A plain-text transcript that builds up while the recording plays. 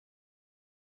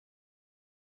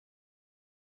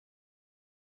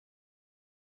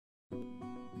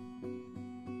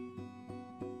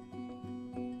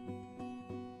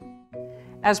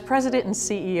As President and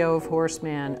CEO of Horace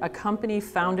Mann, a company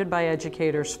founded by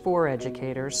educators for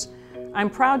educators,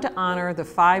 I'm proud to honor the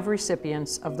 5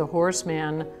 recipients of the Horace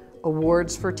Mann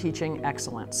Awards for Teaching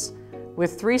Excellence.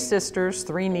 With 3 sisters,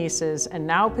 3 nieces, and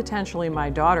now potentially my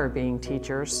daughter being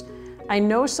teachers, I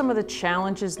know some of the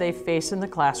challenges they face in the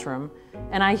classroom,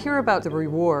 and I hear about the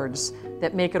rewards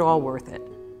that make it all worth it.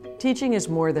 Teaching is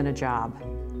more than a job.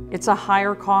 It's a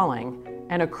higher calling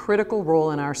and a critical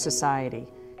role in our society.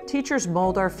 Teachers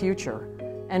mold our future,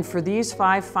 and for these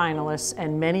 5 finalists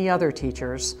and many other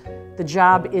teachers, the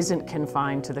job isn't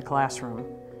confined to the classroom.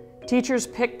 Teachers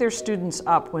pick their students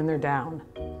up when they're down,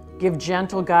 give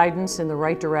gentle guidance in the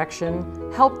right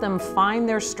direction, help them find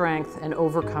their strength and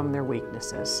overcome their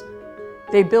weaknesses.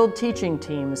 They build teaching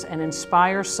teams and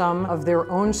inspire some of their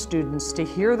own students to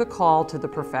hear the call to the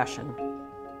profession.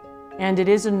 And it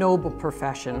is a noble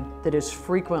profession that is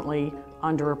frequently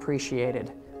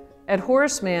underappreciated. At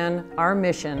Horace Mann, our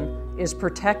mission is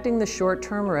protecting the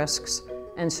short-term risks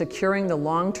and securing the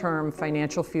long-term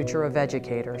financial future of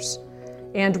educators.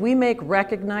 And we make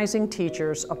recognizing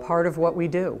teachers a part of what we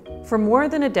do. For more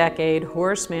than a decade,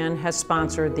 Horace Mann has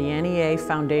sponsored the NEA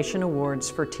Foundation Awards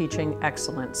for Teaching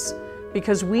Excellence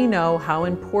because we know how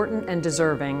important and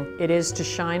deserving it is to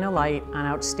shine a light on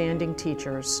outstanding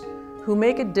teachers who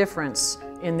make a difference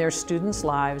in their students'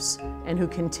 lives and who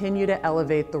continue to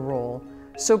elevate the role.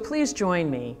 So please join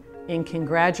me in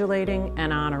congratulating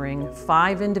and honoring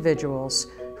 5 individuals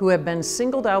who have been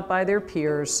singled out by their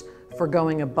peers for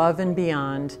going above and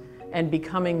beyond and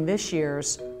becoming this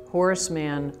year's Horace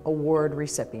Mann Award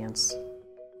recipients.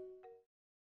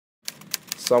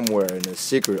 Somewhere in a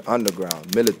secret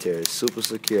underground, military, super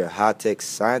secure, high-tech,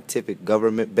 scientific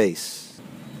government base.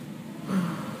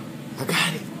 I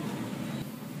got it.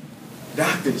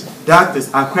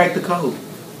 Doctors, I cracked the code.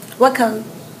 What code?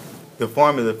 The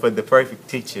formula for the perfect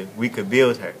teacher. We could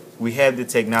build her. We have the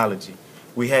technology.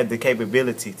 We have the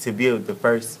capability to build the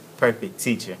first perfect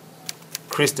teacher.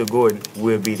 Crystal Gordon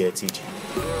will be that teacher.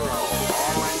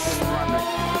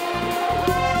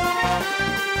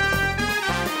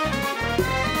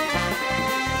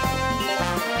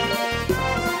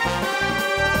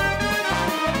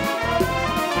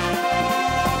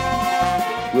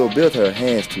 We'll build her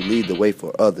hands to lead the way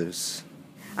for others.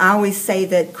 I always say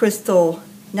that Crystal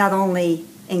not only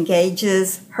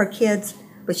engages her kids,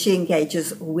 but she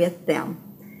engages with them.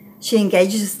 She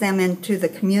engages them into the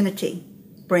community,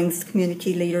 brings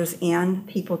community leaders in,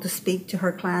 people to speak to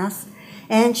her class,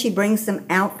 and she brings them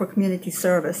out for community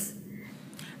service.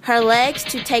 Her legs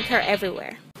to take her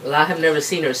everywhere. Well, I have never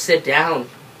seen her sit down.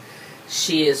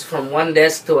 She is from one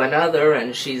desk to another,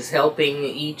 and she's helping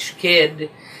each kid,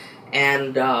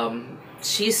 and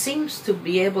she seems to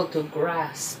be able to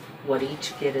grasp what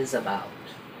each kid is about.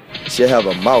 She'll have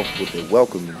a mouth with a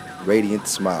welcoming, radiant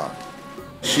smile.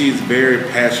 She's very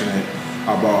passionate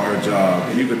about her job,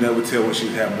 and you can never tell when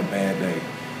she's having a bad day.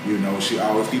 You know, she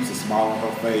always keeps a smile on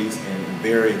her face and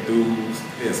very enthused.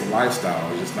 It's a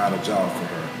lifestyle, it's just not a job for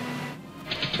her.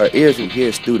 Her ears will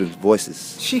hear students'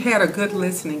 voices. She had a good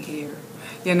listening ear,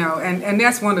 you know, and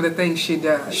that's one of the things she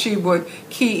does. She would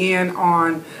key in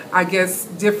on, I guess,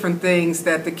 different things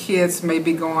that the kids may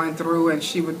be going through, and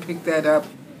she would pick that up.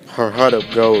 Her heart of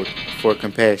gold for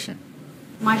compassion.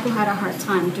 Michael had a hard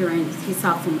time during his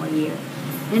sophomore year.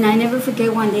 And I never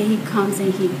forget one day he comes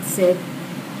and he said,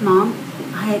 "Mom,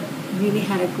 I really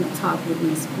had a good talk with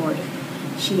Miss Porter.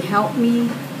 She helped me,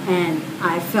 and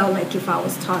I felt like if I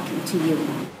was talking to you."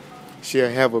 She'll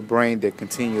have a brain that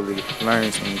continually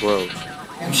learns and grows.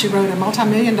 She wrote a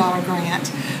multi-million-dollar grant.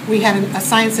 We had a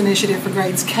science initiative for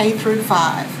grades K through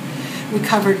 5. We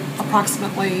covered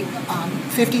approximately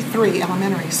 53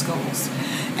 elementary schools,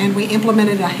 and we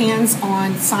implemented a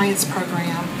hands-on science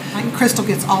program. And Crystal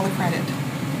gets all the credit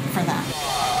for that.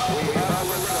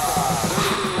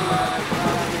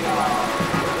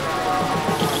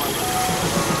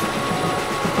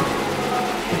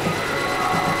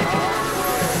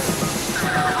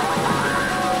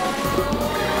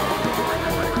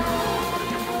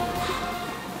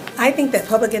 I think that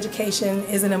public education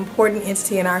is an important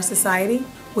entity in our society.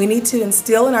 We need to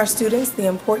instill in our students the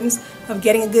importance of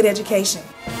getting a good education.